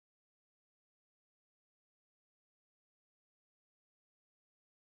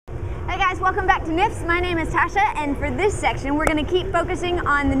welcome back to NIFS. My name is Tasha, and for this section we're going to keep focusing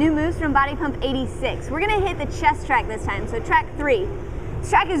on the new moves from Body Pump 86. We're going to hit the chest track this time, so track 3. This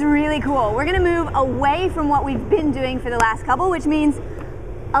track is really cool. We're going to move away from what we've been doing for the last couple, which means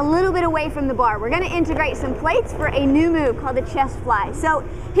a little bit away from the bar. We're going to integrate some plates for a new move called the chest fly. So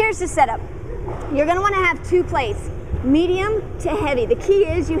here's the setup. You're going to want to have 2 plates, medium to heavy. The key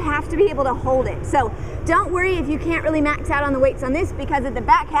is you have to be able to hold it. So don't worry if you can't really max out on the weights on this, because at the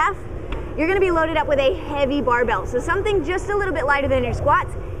back half you're going to be loaded up with a heavy barbell. So something just a little bit lighter than your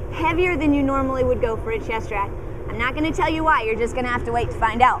squats, heavier than you normally would go for a chest rack. I'm not going to tell you why, you're just going to have to wait to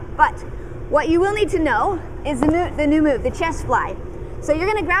find out. But what you will need to know is the new move, the chest fly. So you're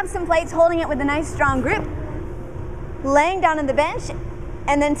going to grab some plates, holding it with a nice strong grip, laying down on the bench,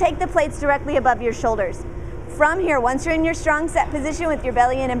 and then take the plates directly above your shoulders. From here, once you're in your strong set position with your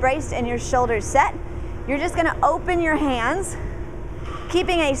belly in and braced and your shoulders set, you're just going to open your hands,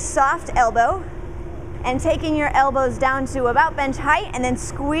 keeping a soft elbow and taking your elbows down to about bench height and then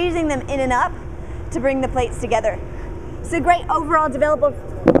squeezing them in and up to bring the plates together. It's a great overall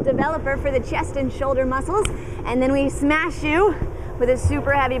developer for the chest and shoulder muscles. And then we smash you with a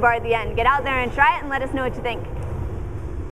super heavy bar at the end. Get out there and try it and let us know what you think.